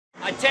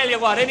I tell you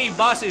what, any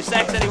boss who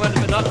sacks anyone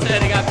for not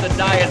turning up the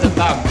day is a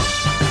bum.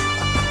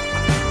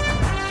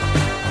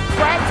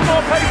 Grab some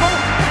more people.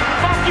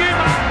 Fuck you,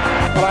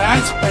 mate. But I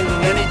ain't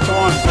spending any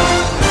time.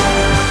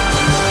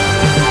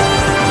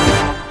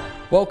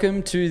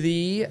 Welcome to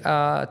the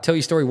Tell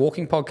Your Story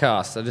Walking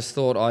podcast. I just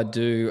thought I'd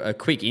do a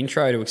quick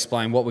intro to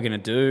explain what we're going to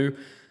do.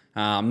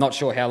 I'm not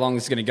sure how long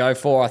this is going to go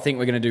for. I think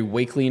we're going to do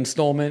weekly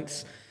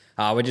installments.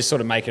 We're just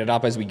sort of making it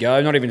up as we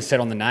go. Not even set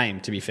on the name,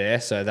 to be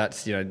fair. So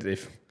that's,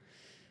 if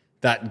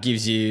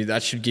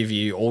that should give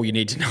you all you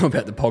need to know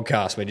about the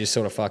podcast. We're just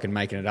sort of fucking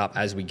making it up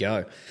as we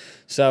go.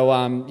 So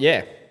I'm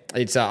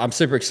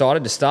super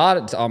excited to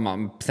start.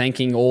 I'm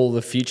thanking all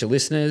the future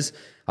listeners.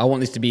 I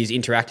want this to be as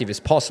interactive as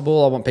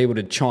possible. I want people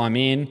to chime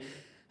in.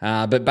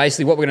 But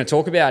basically what we're going to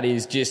talk about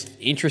is just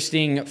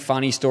interesting,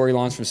 funny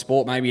storylines from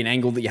sport, maybe an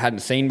angle that you hadn't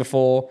seen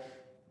before,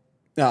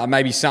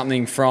 maybe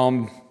something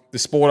from the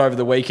sport over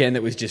the weekend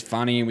that was just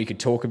funny and we could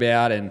talk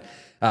about. And,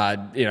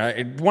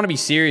 I want to be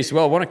serious as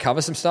well. I want to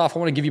cover some stuff. I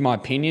want to give you my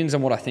opinions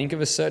on what I think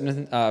of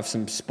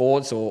some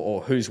sports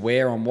or who's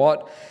where on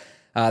what.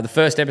 The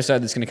first episode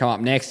that's going to come up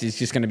next is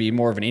just going to be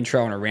more of an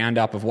intro and a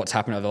roundup of what's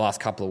happened over the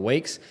last couple of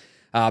weeks.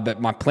 But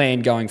my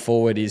plan going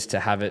forward is to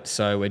have it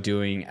so we're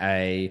doing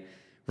a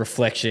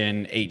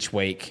reflection each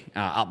week,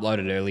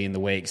 uploaded early in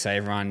the week so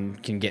everyone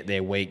can get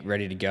their week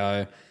ready to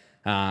go,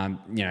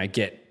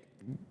 get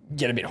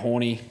a bit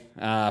horny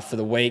for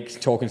the week,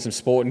 talking some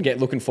sport and get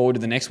looking forward to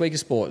the next week of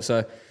sport.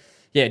 So,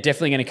 yeah,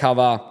 definitely going to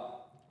cover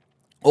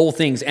all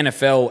things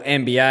NFL,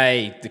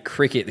 NBA, the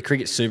cricket. The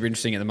cricket's super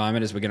interesting at the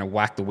moment as we're going to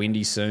whack the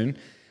Windies soon.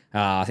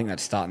 I think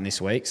that's starting this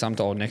week,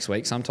 or next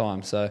week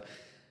sometime. So,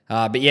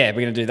 but yeah,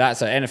 we're going to do that.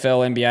 So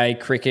NFL,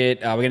 NBA, cricket.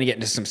 We're going to get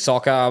into some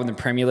soccer when the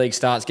Premier League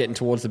starts getting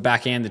towards the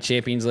back end, the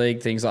Champions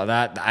League, things like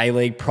that. The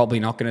A-League, probably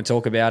not going to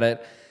talk about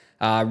it.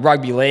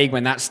 Rugby league,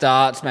 when that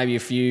starts, maybe a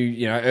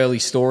few early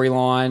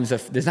storylines.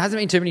 There hasn't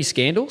been too many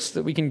scandals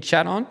that we can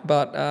chat on,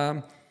 but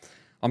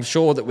I'm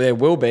sure that there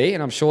will be,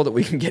 and I'm sure that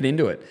we can get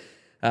into it.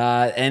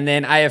 And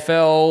then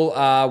AFL,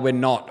 I'm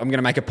going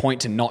to make a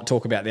point to not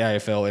talk about the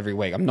AFL every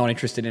week. I'm not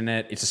interested in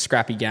it. It's a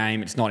scrappy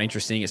game. It's not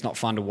interesting. It's not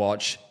fun to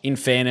watch. In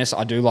fairness,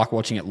 I do like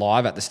watching it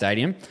live at the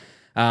stadium.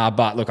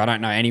 But look, I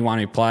don't know anyone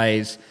who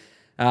plays.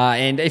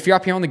 And if you're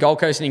up here on the Gold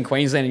Coast and in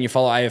Queensland and you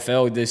follow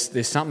AFL,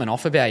 there's something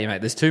off about you,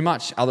 mate. There's too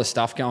much other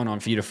stuff going on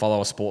for you to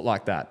follow a sport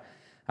like that.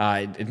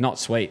 It's not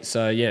sweet.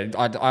 So, yeah,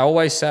 I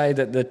always say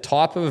that the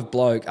type of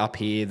bloke up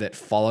here that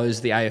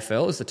follows the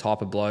AFL is the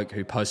type of bloke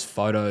who posts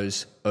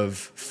photos of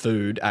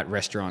food at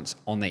restaurants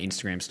on their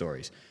Instagram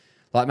stories.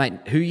 Like,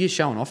 mate, who are you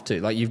showing off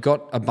to? Like, you've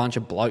got a bunch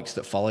of blokes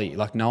that follow you.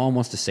 Like, no one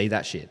wants to see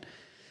that shit.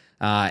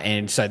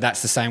 And so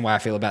that's the same way I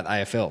feel about the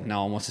AFL.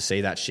 No one wants to see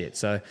that shit.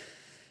 So,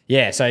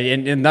 yeah, so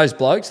in those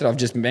blokes that I've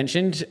just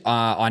mentioned,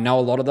 I know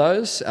a lot of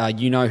those.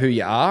 You know who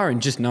you are,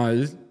 and just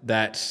know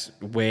that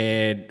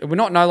we're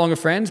not no longer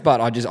friends, but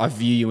I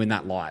view you in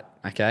that light.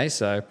 Okay,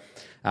 so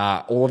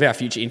all of our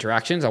future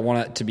interactions, I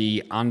want it to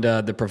be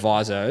under the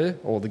proviso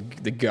or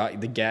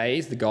the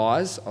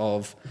guise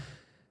of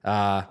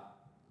I've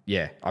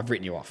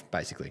written you off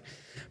basically.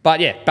 But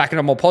yeah, back on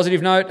a more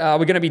positive note,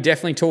 we're going to be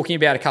definitely talking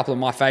about a couple of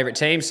my favourite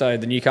teams. So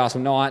the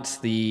Newcastle Knights,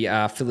 the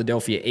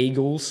Philadelphia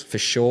Eagles for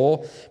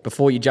sure.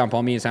 Before you jump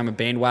on me and say I'm a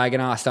bandwagoner,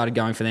 I started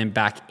going for them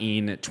back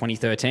in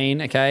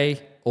 2013,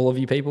 okay, all of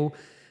you people,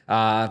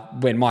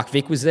 when Mike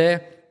Vick was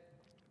there.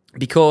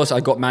 Because I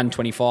got Madden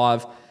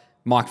 25,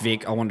 Mike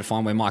Vick, I wanted to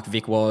find where Mike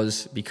Vick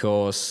was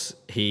because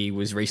he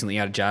was recently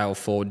out of jail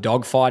for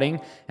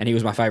dogfighting and he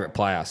was my favourite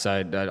player.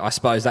 So I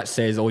suppose that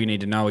says all you need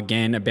to know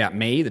again about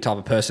me, the type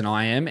of person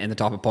I am and the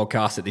type of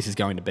podcast that this is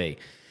going to be.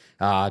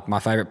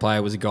 My favourite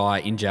player was a guy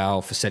in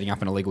jail for setting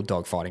up an illegal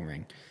dogfighting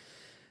ring.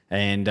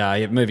 And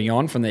moving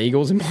on from the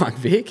Eagles and Mike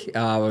Vick,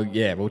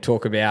 we'll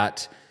talk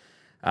about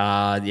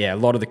a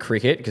lot of the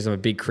cricket because I'm a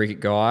big cricket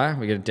guy.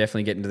 We're going to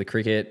definitely get into the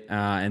cricket.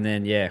 And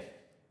we're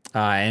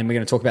going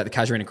to talk about the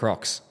Casuarina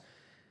Crocs.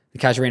 The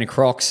Casuarina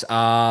Crocs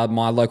are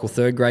my local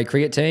third grade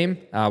cricket team.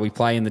 We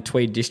play in the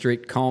Tweed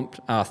District comp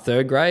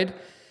third grade.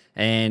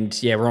 And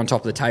we're on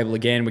top of the table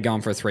again. We're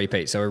going for a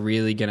three-peat. So we're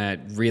really going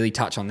to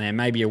touch on them.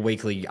 Maybe a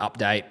weekly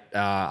update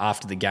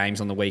after the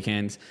games on the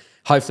weekends.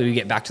 Hopefully we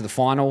get back to the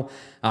final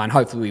and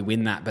hopefully we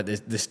win that. But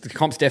the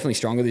comp's definitely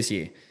stronger this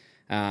year.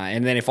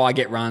 And then if I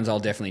get runs,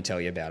 I'll definitely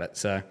tell you about it.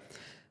 So,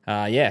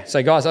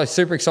 So, guys, I'm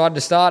super excited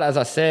to start, as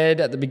I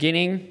said at the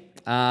beginning.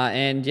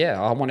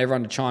 I want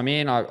everyone to chime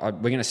in. We're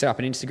going to set up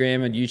an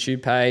Instagram and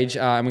YouTube page,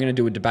 and we're going to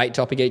do a debate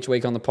topic each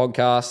week on the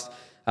podcast,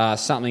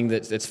 something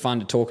that's fun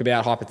to talk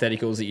about,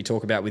 hypotheticals that you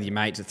talk about with your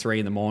mates at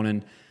 3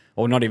 a.m,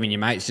 or not even your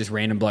mates, just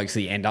random blokes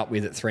that you end up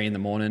with at 3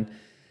 a.m,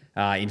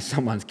 in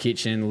someone's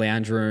kitchen,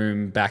 lounge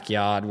room,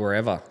 backyard,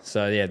 wherever.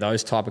 So, yeah,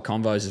 those type of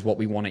convos is what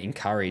we want to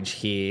encourage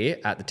here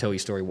at the Tell Your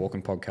Story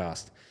Walking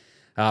podcast.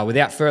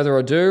 Without further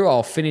ado,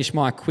 I'll finish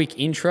my quick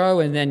intro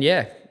and then,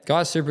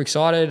 guys, super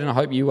excited and I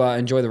hope you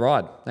enjoy the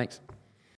ride. Thanks.